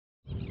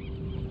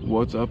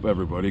What's up,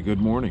 everybody?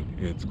 Good morning.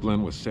 It's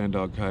Glenn with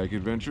Sanddog Kayak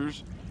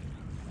Adventures.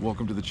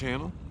 Welcome to the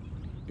channel.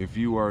 If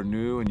you are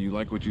new and you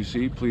like what you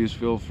see, please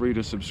feel free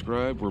to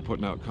subscribe. We're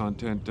putting out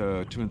content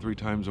 2 and 3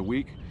 times a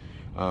week.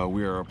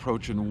 We are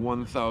approaching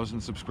 1,000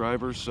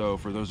 subscribers, so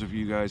for those of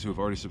you guys who have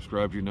already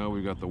subscribed, you know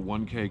we've got the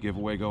 1K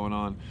giveaway going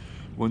on.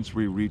 Once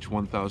we reach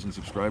 1,000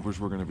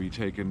 subscribers, we're going to be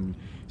taking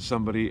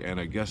somebody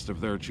and a guest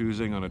of their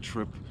choosing on a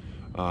trip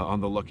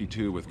on the Lucky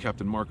 2 with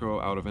Captain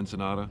Marco out of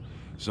Ensenada.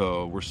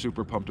 So we're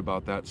super pumped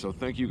about that. So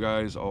thank you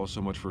guys all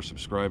so much for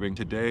subscribing.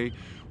 Today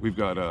we've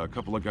got a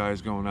couple of guys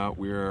going out.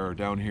 We're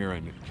down here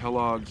in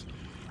Kellogg's.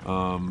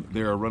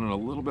 They are running a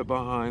little bit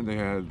behind.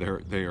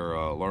 Their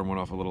alarm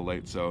went off a little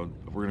late, so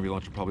we're gonna be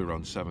launching probably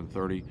around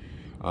 7:30.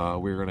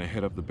 We're gonna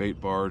hit up the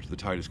bait barge. The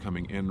tide is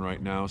coming in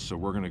right now, so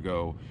we're gonna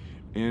go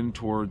in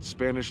towards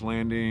Spanish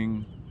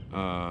Landing,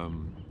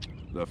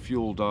 the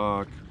fuel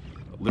dock,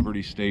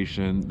 Liberty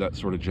Station, that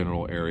sort of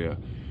general area.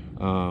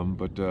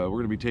 But we're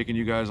going to be taking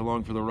you guys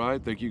along for the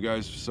ride. Thank you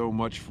guys so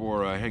much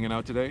for hanging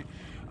out today.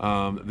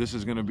 This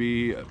is going to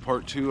be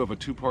part 2 of a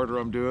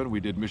 2-parter I'm doing. We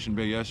did Mission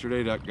Bay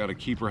yesterday. That got a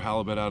keeper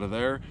halibut out of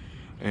there.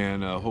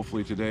 And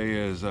hopefully today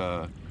is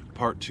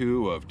part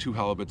 2 of 2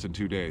 halibuts in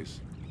 2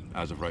 days.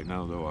 As of right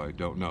now, though, I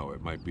don't know.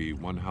 It might be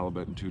 1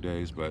 halibut in 2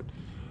 days, but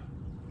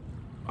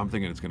I'm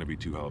thinking it's going to be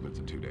 2 halibuts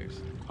in 2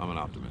 days. I'm an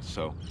optimist.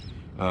 So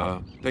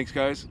thanks,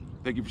 guys.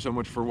 Thank you so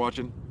much for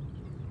watching.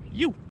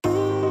 You.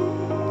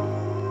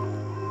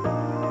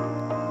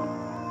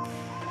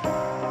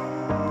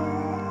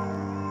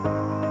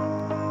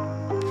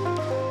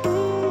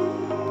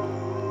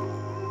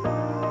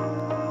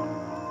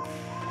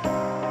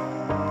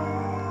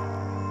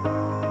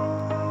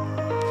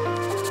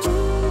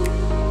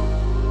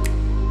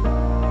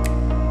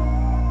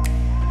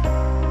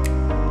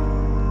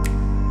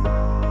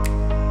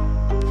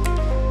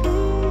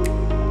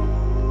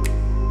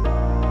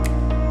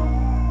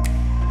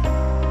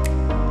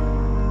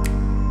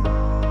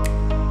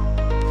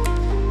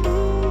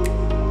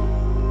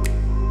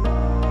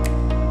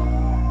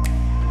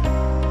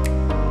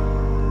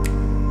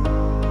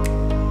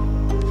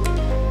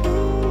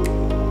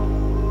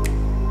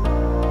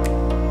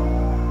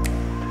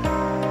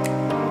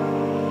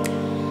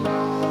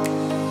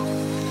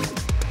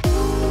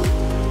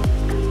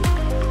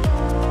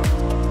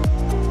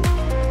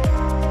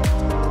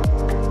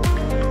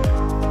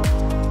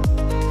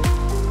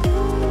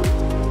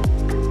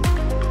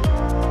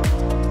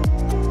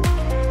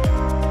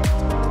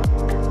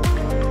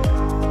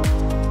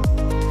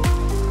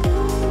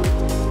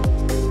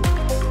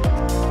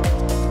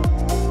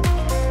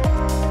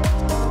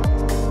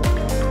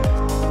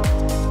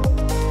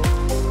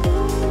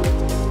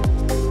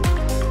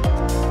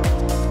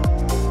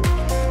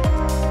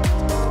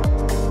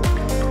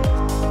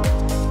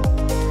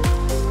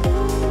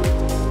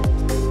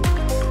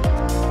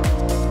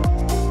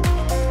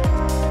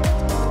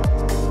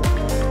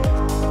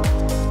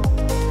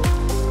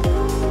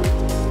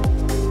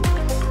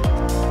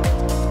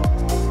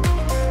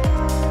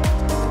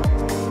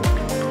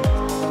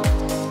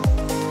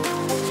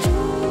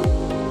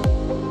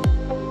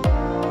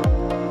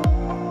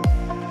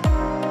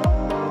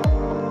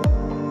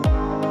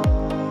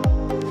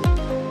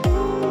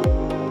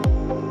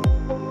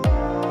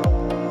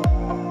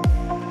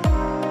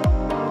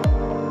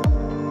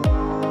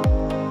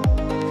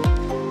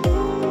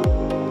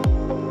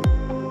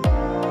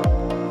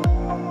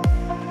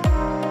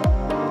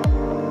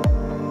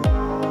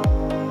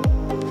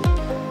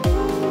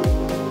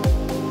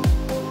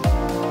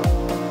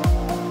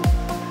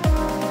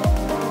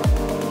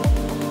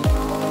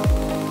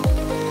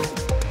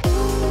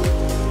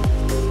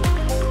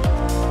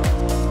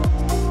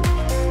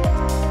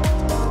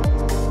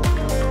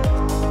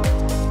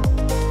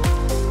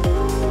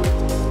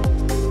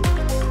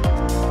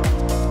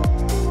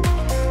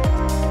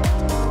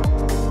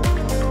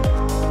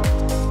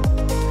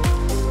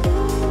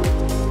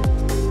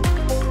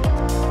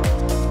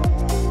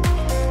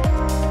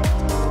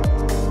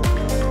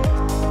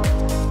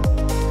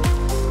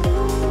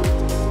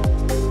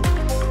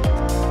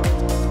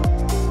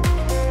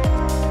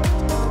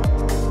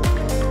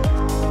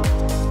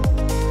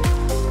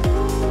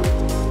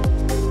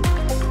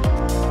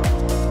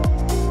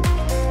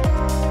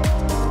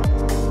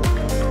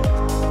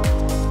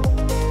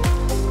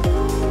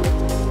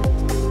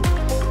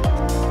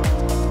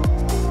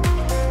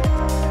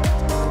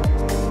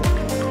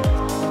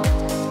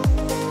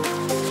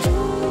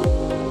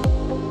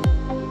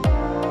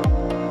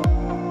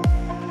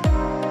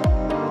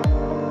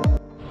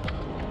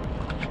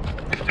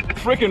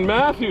 Freaking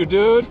Matthew,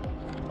 dude,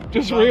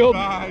 just reeled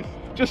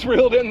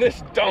in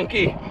this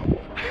donkey.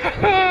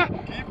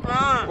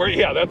 Keeper.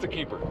 Yeah, that's a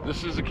keeper.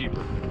 This is a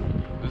keeper.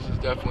 This is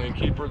definitely a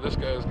keeper. This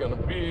guy is gonna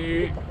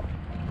be.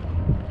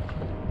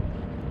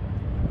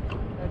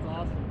 That's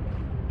awesome.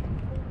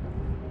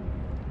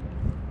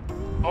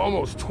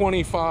 Almost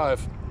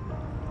 25.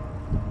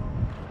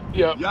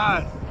 Yep.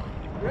 Yes.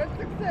 Great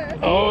success.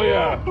 Oh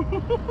yeah.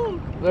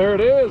 There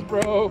it is,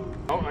 bro.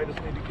 Oh, I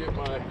just need to get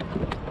my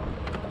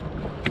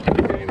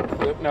game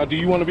clip. Now, do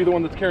you want to be the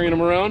one that's carrying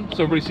them around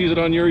so everybody sees it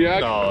on your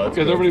yak? No,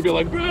 because everybody be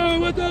like, bro,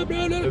 what's up,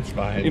 bro? It's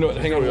fine. You know what?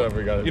 Hang on. Whatever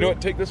we gotta you know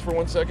what? Take this for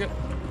 1 second.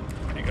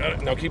 You got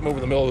it. Now keep him over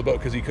the middle of the boat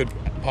because he could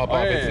pop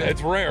off. Yeah,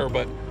 It's rare,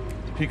 but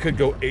he could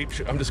go ape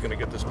shit. I'm just gonna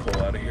get this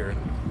pole out of here.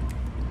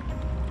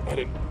 I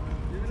didn't.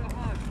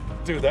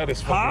 Dude, that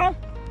is fucking.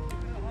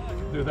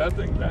 Dude, that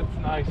thing, that's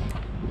nice.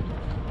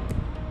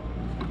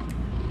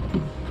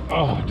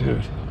 Oh,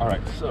 dude. All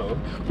right, so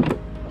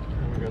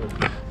we're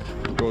gonna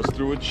goes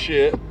through its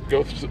shit,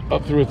 go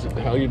up through its.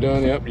 How you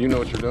doing? Yep, you know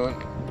what you're doing.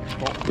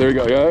 There you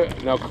go. Yeah.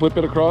 Now clip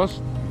it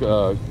across.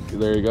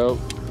 There you go.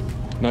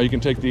 Now you can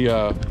take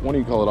the what do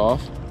you call it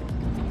off?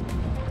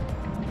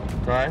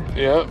 Right?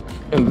 Yep.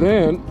 And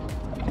then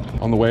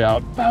on the way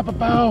out, bow, bow,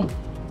 bow.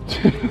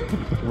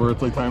 Where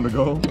it's like time to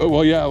go? Oh,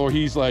 well, yeah, or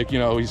he's like, you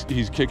know,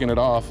 he's kicking it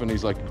off and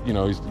he's like, you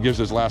know, he gives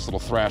his last little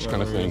thrash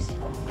kind of thing.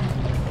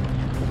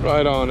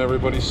 Right on,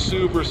 everybody.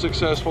 Super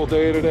successful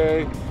day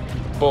today.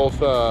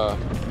 Both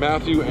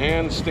Matthew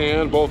and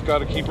Stan both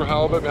got a keeper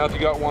halibut. Matthew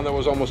got one that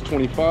was almost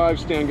 25.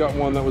 Stan got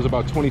one that was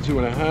about 22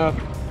 and a half.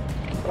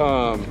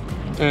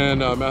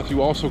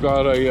 Matthew also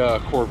got a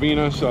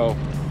Corvina. So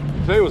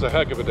today was a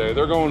heck of a day.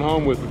 They're going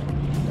home with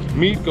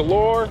meat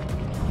galore,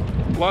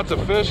 lots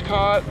of fish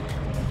caught.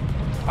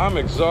 I'm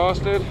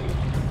exhausted.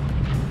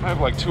 I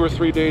have like 2 or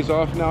 3 days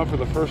off now for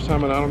the first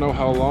time and I don't know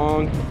how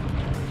long.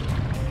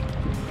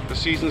 The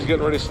season's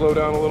getting ready to slow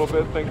down a little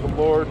bit, thank the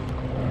Lord.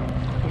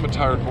 I'm a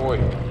tired boy.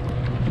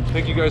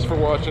 Thank you guys for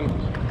watching.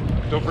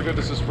 Don't forget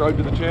to subscribe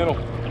to the channel.